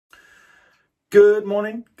Good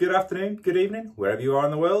morning, good afternoon, good evening, wherever you are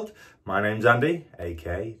in the world. My name's Andy,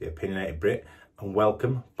 aka the Opinionated Brit, and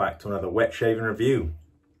welcome back to another wet shaving review.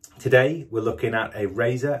 Today we're looking at a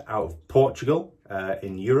razor out of Portugal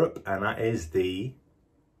in Europe, and that is the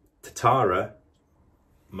Tatara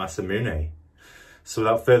Masamune. So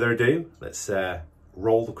without further ado, let's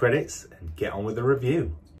roll the credits and get on with the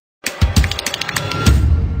review.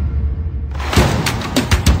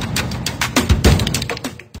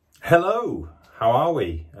 Hello, how are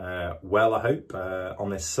we? Well, I hope on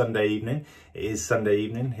this Sunday evening. It is Sunday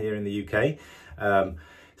evening here in the UK.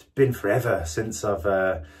 It's been forever since I've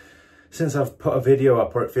put a video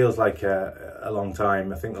up, or it feels like a long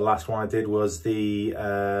time. I think the last one I did was the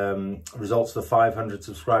results of the 500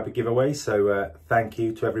 subscriber giveaway. So thank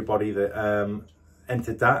you to everybody that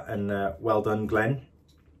entered that, and well done, Glenn.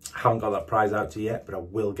 I haven't got that prize out to you yet, but I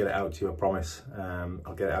will get it out to you, I promise.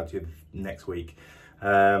 I'll get it out to you next week.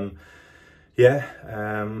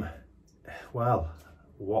 Well,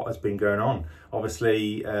 what has been going on?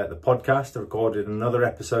 Obviously, the podcast, I recorded another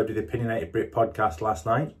episode of the Opinionated Brit podcast last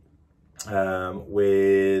night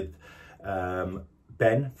with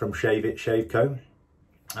Ben from Shave It Shave Co.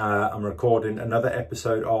 I'm recording another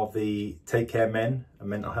episode of the Take Care Men and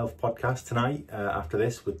Mental Health podcast tonight after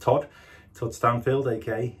this with Todd Stanfield,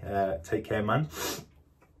 aka Take Care Man.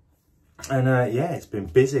 And yeah, it's been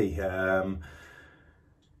busy.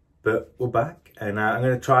 But we're back, and I'm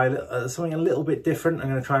going to try something a little bit different. I'm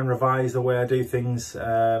going to try and revise the way I do things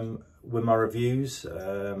with my reviews,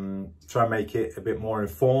 try and make it a bit more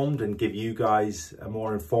informed and give you guys a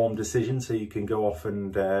more informed decision, so you can go off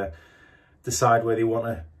and decide whether you want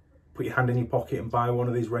to put your hand in your pocket and buy one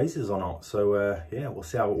of these razors or not. So yeah, we'll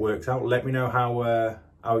see how it works out. Let me know how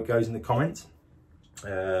it goes in the comments.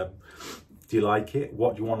 Do you like it?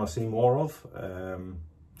 What do you want to see more of?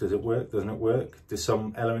 Does it work? Doesn't it work? Do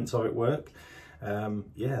some elements of it work?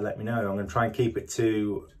 Yeah, let me know. I'm going to try and keep it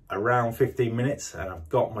to around 15 minutes, and I've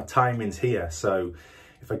got my timings here. So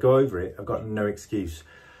if I go over it, I've got no excuse.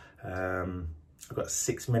 I've got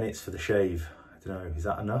 6 minutes for the shave. I don't know, is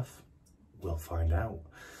that enough? We'll find out.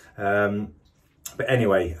 But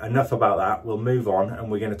anyway, enough about that. We'll move on, and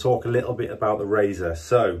we're going to talk a little bit about the razor.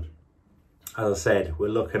 So, as I said, we're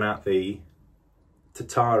looking at the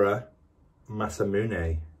Tatara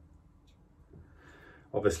Masamune.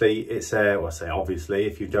 Obviously, it's well, I say obviously,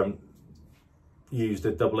 if you don't used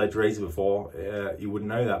a double-edged razor before, you wouldn't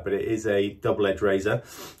know that, but it is a double-edged razor.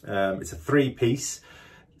 It's a 3-piece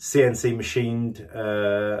CNC machined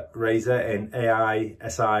razor in AI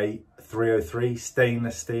SI 303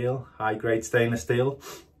 stainless steel, high-grade stainless steel,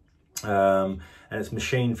 and it's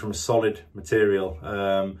machined from a solid material.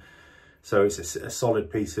 So it's a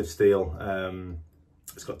solid piece of steel.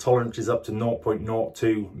 It's got tolerances up to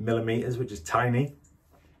 0.02 millimeters, which is tiny.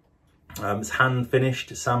 It's hand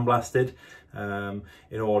finished, sandblasted,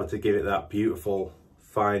 in order to give it that beautiful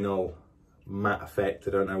final matte effect.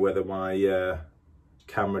 I don't know whether my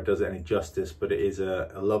camera does it any justice, but it is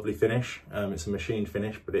a lovely finish. It's a machined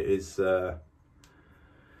finish, but it is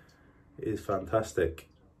fantastic.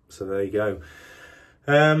 So there you go.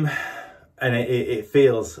 And it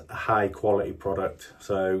feels a high quality product.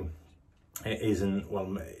 So it isn't,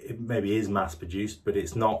 well, it maybe is mass produced, but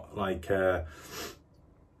it's not like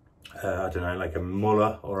I don't know, like a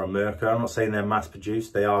Muller or a Merkur. I'm not saying they're mass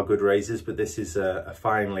produced, they are good razors, but this is a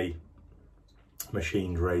finely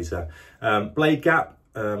machined razor. Blade gap,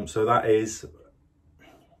 so that is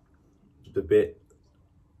the bit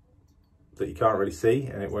that you can't really see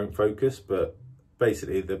and it won't focus, but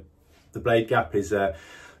basically the blade gap is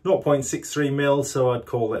 0.63 mil, so I'd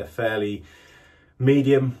call it a fairly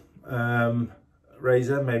medium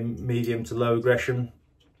razor, maybe medium to low aggression.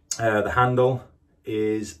 The handle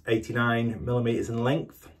is 89 millimeters in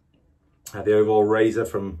length. The overall razor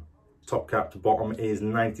from top cap to bottom is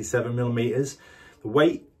 97 millimeters. The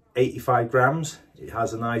weight, 85 grams. It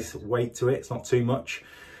has a nice weight to it, it's not too much.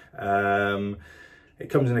 It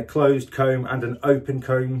comes in a closed comb and an open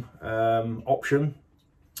comb option.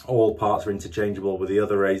 All parts are interchangeable with the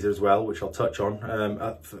other razor as well, which I'll touch on.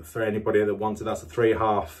 For anybody that wants it, that's a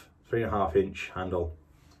 3.5 inch handle.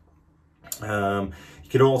 You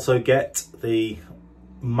can also get the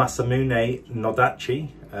Masamune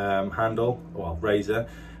Nodachi handle, well, razor,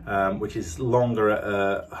 which is longer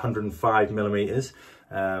at 105 millimeters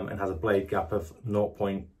and has a blade gap of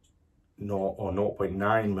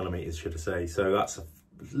 0.9 millimeters, should I say. So that's a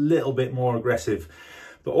little bit more aggressive,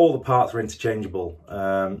 but all the parts are interchangeable.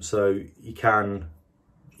 So you can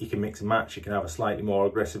mix and match. You can have a slightly more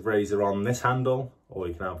aggressive razor on this handle, or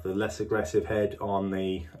you can have the less aggressive head on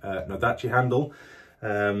the Nodachi handle.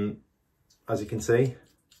 As you can see,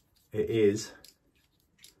 it is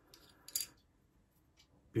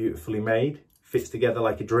beautifully made, fits together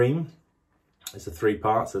like a dream. It's a 3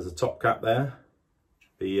 parts. There's a top cap there,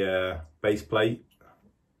 the base plate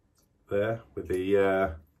there with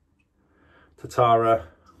the Tatara,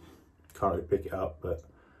 can't really pick it up, but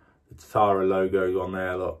the Tatara logo on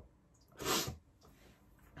there, look.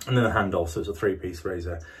 And then the handle, so it's a 3-piece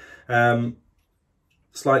razor.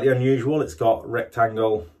 Slightly unusual, it's got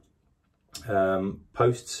rectangle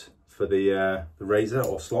posts for the razor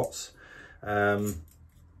or slots. And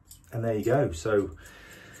there you go. So I'm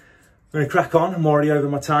going to crack on. I'm already over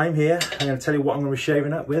my time here. I'm going to tell you what I'm going to be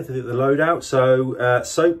shaving up with, the loadout. So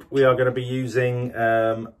soap, we are going to be using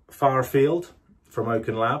Far Afield from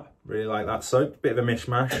Oaken Lab. Really like that soap. Bit of a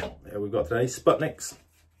mishmash we've got today. Sputniks.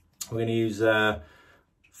 We're going to use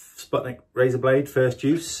Sputnik razor blade, first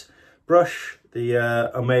use. Brush, the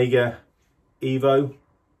Omega Evo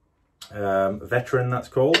Veteran, that's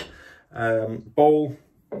called. Bowl,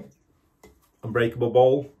 unbreakable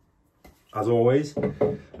bowl, as always.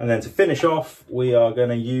 And then to finish off, we are going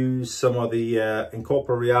to use some of the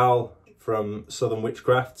Incorporeal from Southern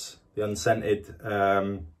Witchcrafts, the unscented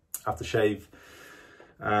aftershave,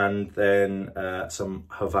 and then some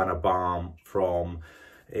Havana Balm from,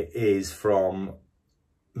 it is from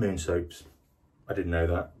Moon Soaps. I didn't know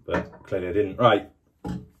that, but clearly I didn't. Right,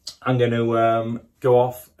 I'm going to go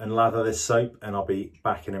off and lather this soap, and I'll be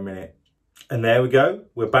back in a minute. And there we go,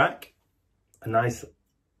 we're back. A nice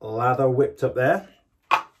lather whipped up there.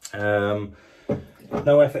 No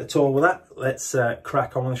effort at all with that. Let's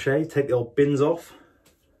crack on with the shave. Take the old bins off.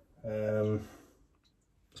 Let's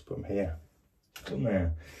put them here. Put them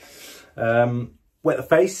there. Wet the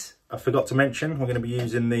face. I forgot to mention, we're going to be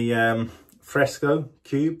using the Fresco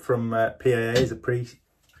cube from PAA as a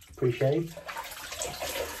pre-shave.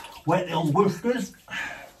 Wet the old whiskers.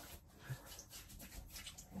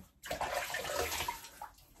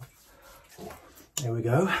 There we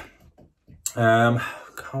go. How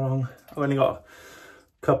long? I've only got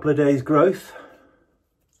a couple of days growth.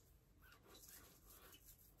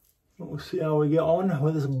 We'll see how we get on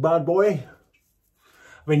with this bad boy.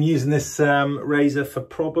 I've been using this razor for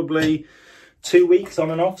probably 2 weeks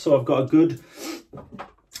on and off, so I've got a good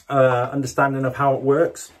understanding of how it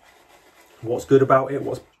works, what's good about it,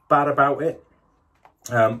 what's bad about it.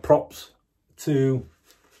 Props to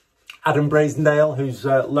Adam Brazendale, who's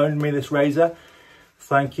loaned me this razor.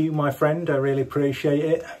 Thank you, my friend, I really appreciate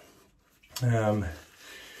it.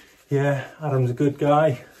 Yeah, Adam's a good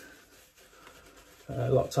guy.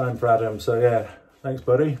 A lot of time for Adam, so yeah, thanks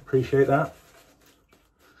buddy, appreciate that.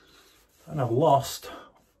 And I've lost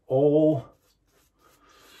all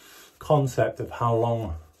concept of how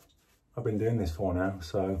long I've been doing this for now,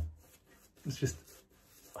 so let's just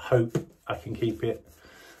hope I can keep it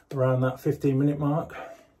around that 15-minute mark.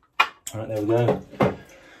 All right, there we go.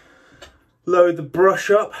 Load the brush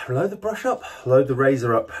up, load the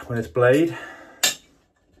razor up when it's blade.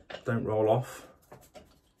 Don't roll off,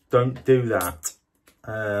 don't do that.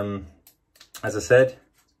 As I said,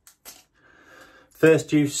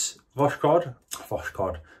 first use Voshkod,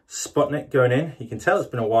 Sputnik going in. You can tell it's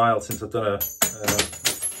been a while since I've done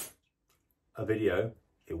a video.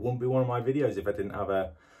 It wouldn't be one of my videos if I didn't have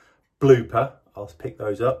a blooper. I'll pick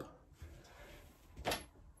those up.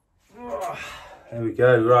 There we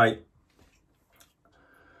go, right.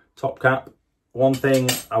 Top cap. One thing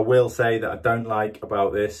I will say that I don't like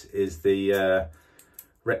about this is the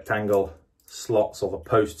rectangle slots or the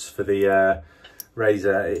posts for the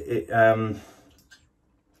razor.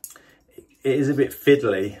 It is a bit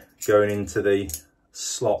fiddly going into the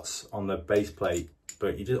slots on the base plate,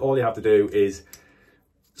 but all you have to do is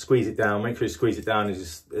squeeze it down. Make sure you squeeze it down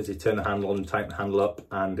as you turn the handle and tighten the handle up,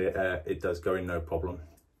 and it does go in no problem.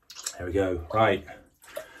 There we go. Right,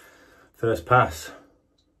 first pass.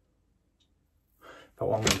 But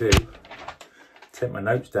what I'm going to do, take my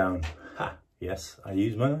notes down. Ha, yes, I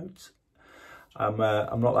use my notes. I'm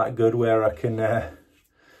not that good where I can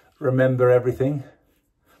remember everything.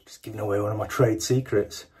 Just giving away one of my trade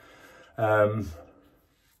secrets. You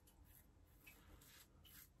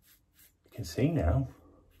can see now.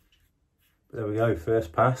 There we go,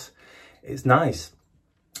 first pass. It's nice.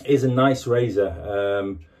 It is a nice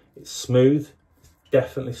razor. It's smooth,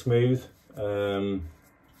 definitely smooth.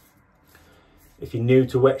 If you're new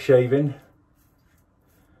to wet shaving,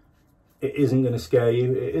 it isn't going to scare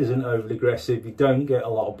you. It isn't overly aggressive. You don't get a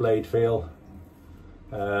lot of blade feel.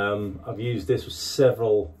 I've used this with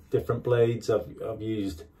several different blades. I've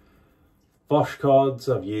used Voshkods,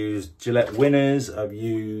 I've used Gillette Winners, I've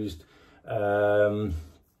used Gillette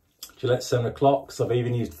 7 o'clocks. I've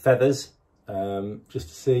even used feathers just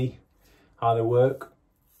to see how they work.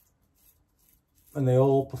 And they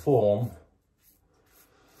all perform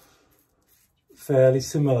fairly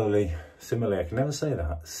similarly, I can never say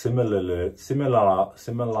that, similarly, is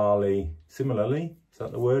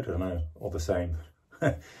that the word? I don't know, or the same.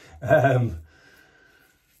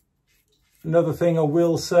 Another thing I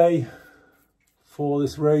will say for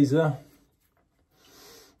this razor,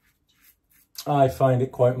 I find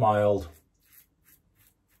it quite mild.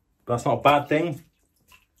 That's not a bad thing.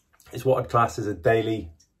 It's what I'd class as a daily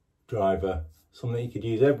driver, something you could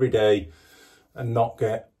use every day and not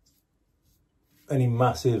get any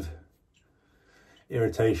massive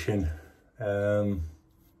irritation. It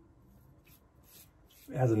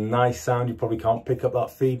has a nice sound. You probably can't pick up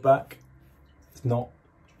that feedback. It's not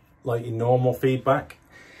like your normal feedback.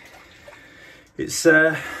 It's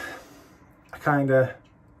I kind of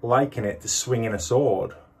liken it to swinging a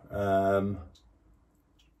sword. Not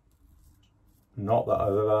that I've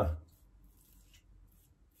ever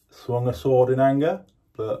swung a sword in anger,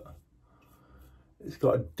 but it's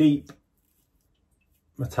got a deep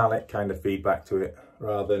metallic kind of feedback to it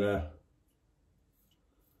rather than a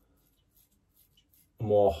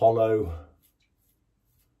more hollow,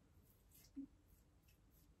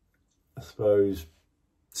 I suppose,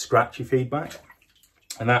 scratchy feedback.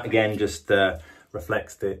 And that again just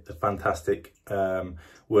reflects the fantastic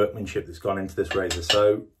workmanship that's gone into this razor.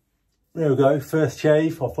 So there we go, first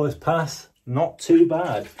shave or first pass, not too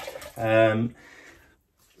bad.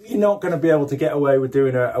 You're not going to be able to get away with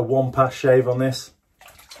doing a one pass shave on this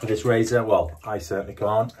razor. Well, I certainly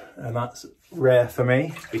can't, and that's rare for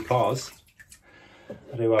me because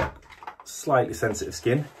I do have slightly sensitive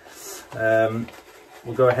skin.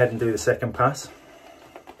 We'll go ahead and do the second pass.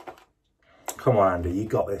 Come on, Andy, you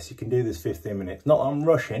got this. You can do this 15 minutes. Not that I'm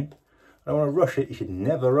rushing. I don't want to rush it. You should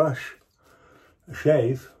never rush a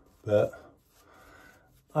shave, but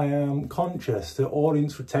I am conscious that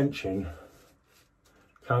audience retention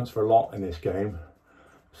counts for a lot in this game.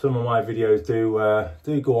 Some of my videos do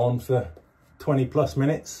go on for 20 plus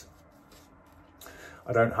minutes.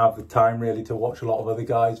 I don't have the time really to watch a lot of other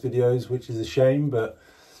guys' videos, which is a shame, but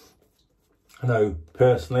I know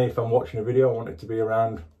personally if I'm watching a video I want it to be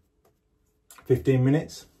around 15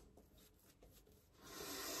 minutes.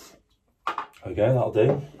 Okay, that'll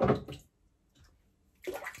do.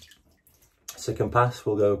 Second pass,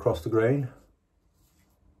 we'll go across the grain,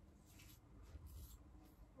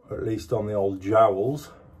 or at least on the old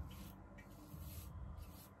jowls.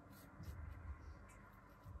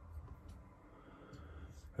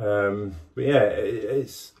 But yeah,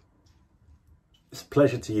 it's a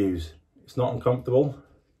pleasure to use. It's not uncomfortable.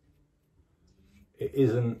 It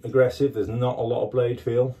isn't aggressive. There's not a lot of blade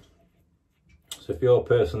feel. So if you're a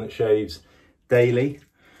person that shaves daily,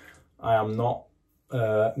 I am not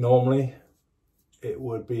normally, it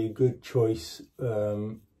would be a good choice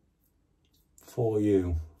for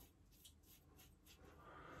you.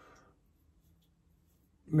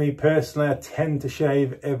 Me personally, I tend to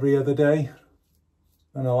shave every other day,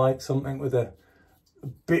 and I like something with a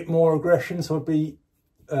bit more aggression, so I'd be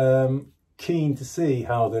keen to see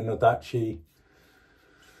how the Nodachi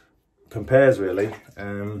compares really.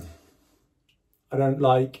 I don't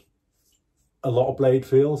like a lot of blade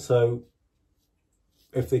feel, so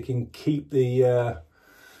if they can keep the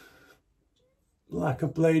lack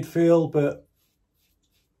of blade feel but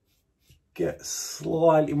get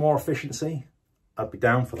slightly more efficiency, I'd be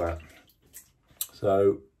down for that.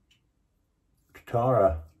 So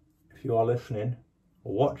Tatara, if you are listening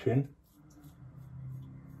or watching,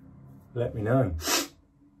 let me know.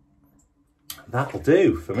 That'll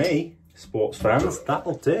do for me, sports fans,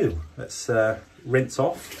 that'll do. Let's rinse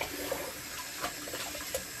off.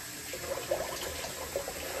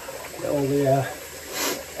 Get all the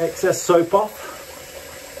excess soap off.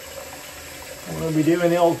 I'm going to be doing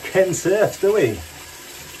the old Ken surf, do we?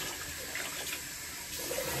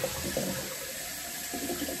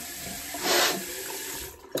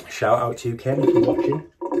 Shout out to you, Ken, if you're watching.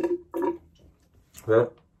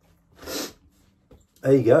 Well,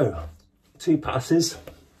 there you go. 2 passes.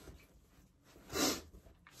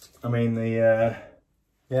 I mean, yeah,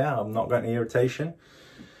 I'm not getting any irritation.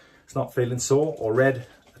 It's not feeling sore or red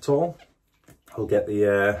at all. I'll get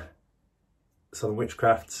the Southern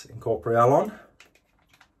Witchcraft Incorporeal on.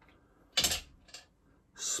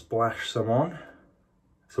 Splash some on.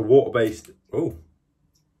 It's a water-based, oh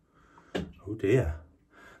dear.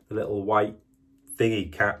 The little white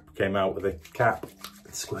thingy cap came out with a cap.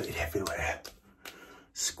 It squirted everywhere.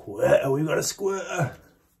 Squirter, we've got a squirter.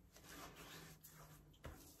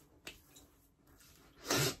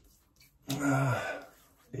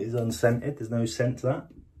 It is unscented, there's no scent to that.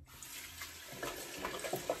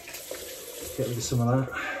 Get rid of some of that.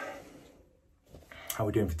 How are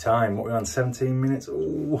we doing for time? What are we on, 17 minutes?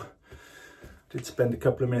 Oh, Did spend a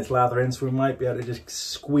couple of minutes lathering, so we might be able to just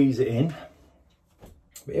squeeze it in.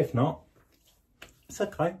 But if not, it's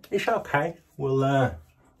okay. It's okay. We'll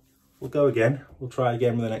go again. We'll try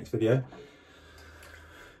again with the next video.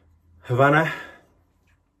 Havana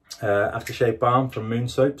aftershave balm from Moon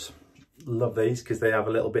Soaps. Love these because they have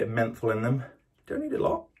a little bit of menthol in them. Don't need a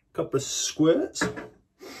lot. A couple of squirts.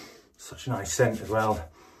 Such a nice scent as well.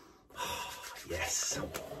 Oh, yes.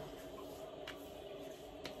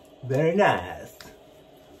 Very nice.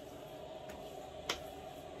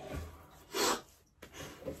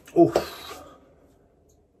 Oh,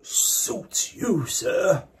 suits you,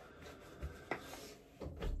 sir.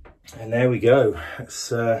 And there we go.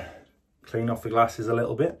 Let's clean off the glasses a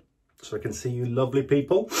little bit so I can see you lovely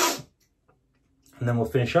people. And then we'll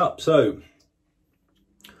finish up. So,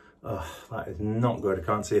 oh, that is not good. I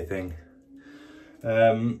can't see a thing.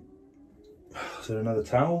 Is there another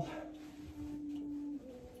towel?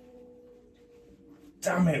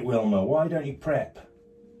 Damn it, Wilma, why don't you prep?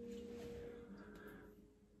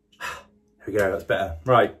 There we go, that's better.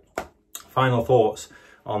 Right, final thoughts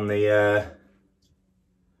on the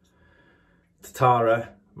Tatara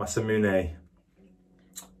Masamune.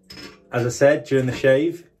 As I said during the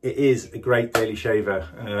shave, it is a great daily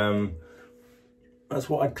shaver. That's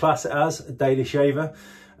what I'd class it as, a daily shaver.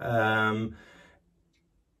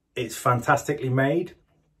 It's fantastically made.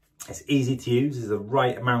 It's easy to use. There's the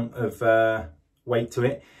right amount of weight to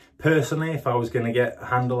it. Personally, if I was going to get a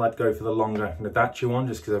handle, I'd go for the longer Nadachi one,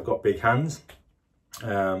 just because I've got big hands.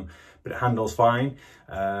 But it handles fine.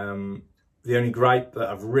 The only gripe that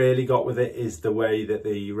I've really got with it is the way that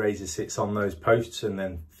the razor sits on those posts and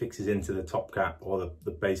then fixes into the top cap or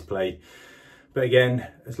the base plate. But again,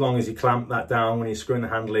 as long as you clamp that down when you're screwing the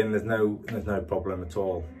handle in, there's no problem at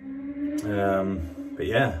all. But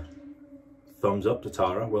yeah, thumbs up to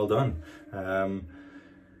Tatara, well done.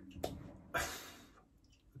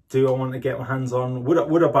 Do I want to get my hands on?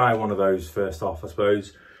 Would I buy one of those first off, I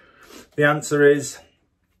suppose? The answer is,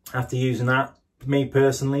 after using that, me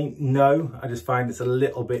personally, no. I just find it's a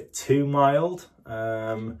little bit too mild.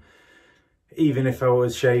 Even if I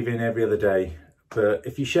was shaving every other day. But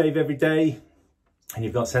if you shave every day and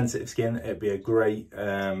you've got sensitive skin, it'd be a great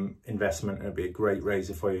investment. It'd be a great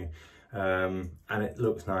razor for you. And it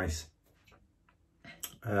looks nice.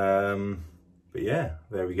 But yeah,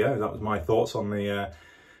 there we go. That was my thoughts on the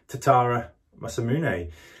Tatara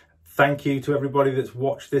Masamune. Thank you to everybody that's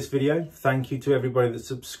watched this video. Thank you to everybody that's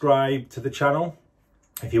subscribed to the channel.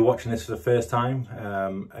 If you're watching this for the first time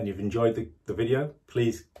and you've enjoyed the video,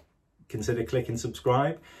 please consider clicking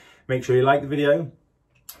subscribe. Make sure you like the video.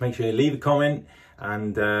 Make sure you leave a comment.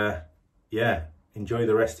 And yeah, enjoy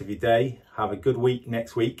the rest of your day. Have a good week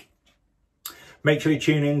next week. Make sure you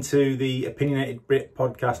tune into the Opinionated Brit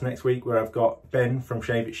podcast next week, where I've got Ben from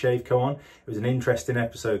Shave It Shave Co on. It was an interesting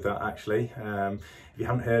episode, that, actually. If you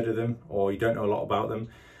haven't heard of them or you don't know a lot about them,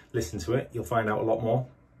 listen to it. You'll find out a lot more.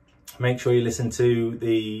 Make sure you listen to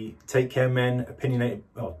the Take Care Men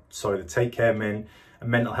the Take Care Men and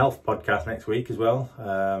Mental Health podcast next week as well.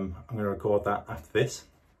 I'm going to record that after this.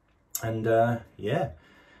 And yeah,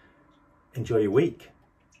 enjoy your week.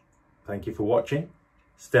 Thank you for watching.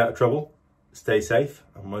 Stay out of trouble. Stay safe,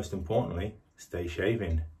 and most importantly, stay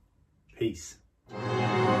shaving. Peace.